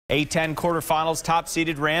A10 quarterfinals,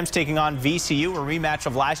 top-seeded Rams taking on VCU, a rematch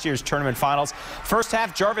of last year's tournament finals. First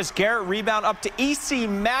half, Jarvis Garrett rebound up to E.C.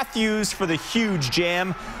 Matthews for the huge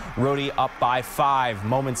jam. Rhodey up by 5.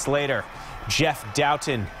 Moments later, Jeff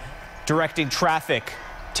Doughton directing traffic,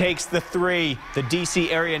 takes the 3. The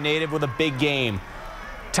D.C. area native with a big game.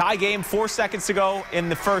 Tie game, 4 seconds to go in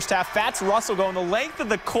the first half. Fats Russell going the length of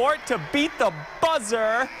the court to beat the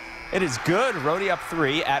buzzer. It is good. Rhodey up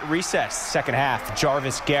 3 at recess. Second half,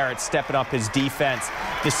 Jarvis Garrett stepping up his defense.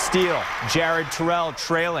 The steal, Jared Terrell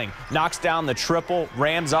trailing, knocks down the triple.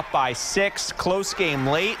 Rams up by 6. Close game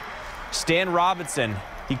late. Stan Robinson,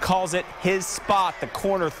 he calls it his spot. The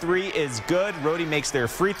corner 3 is good. Rhodey makes their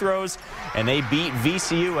free throws, and they beat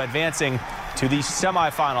VCU, advancing to the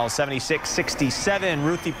semifinals, 76-67.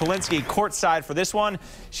 Ruthie Polinsky courtside for this one.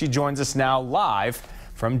 She joins us now live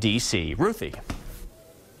from D.C. Ruthie.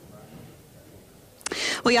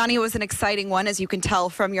 Well, Yanni, it was an exciting one, as you can tell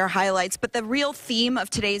from your highlights. But the real theme of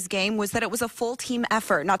today's game was that it was a full team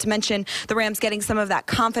effort, not to mention the Rams getting some of that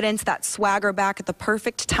confidence, that swagger back at the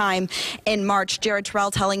perfect time in March. Jared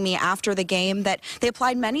Terrell telling me after the game that they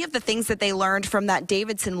applied many of the things that they learned from that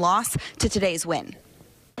Davidson loss to today's win.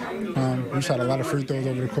 We just had a lot of free throws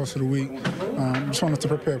over the course of the week. Just wanted to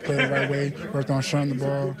prepare, play the right way, worked on shooting the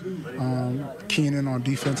ball, keying in on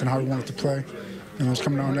defense and how we wanted to play. And it was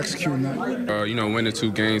coming out and executing that. Winning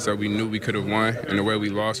 2 games that we knew we could have won, and the way we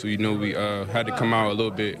lost, we knew we had to come out a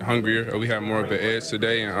little bit hungrier. We had more of an edge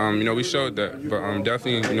today, and we showed that. But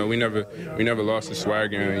definitely, we never lost the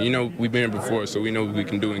swag, and we've been here before, so we know what we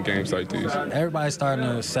can do in games like these. Everybody's starting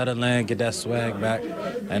to settle in, get that swag back,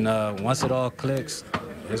 and once it all clicks,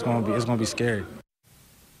 it's gonna be scary.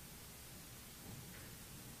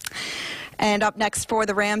 And up next for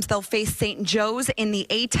the Rams, they'll face St. Joe's in the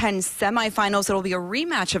A10 semifinals. It'll be a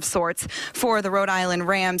rematch of sorts for the Rhode Island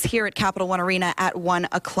Rams here at Capital One Arena at 1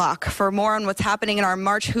 o'clock. For more on what's happening in our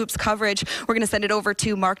March Hoops coverage, we're going to send it over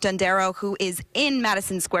to Mark Dondero, who is in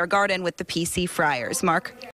Madison Square Garden with the PC Friars. Mark.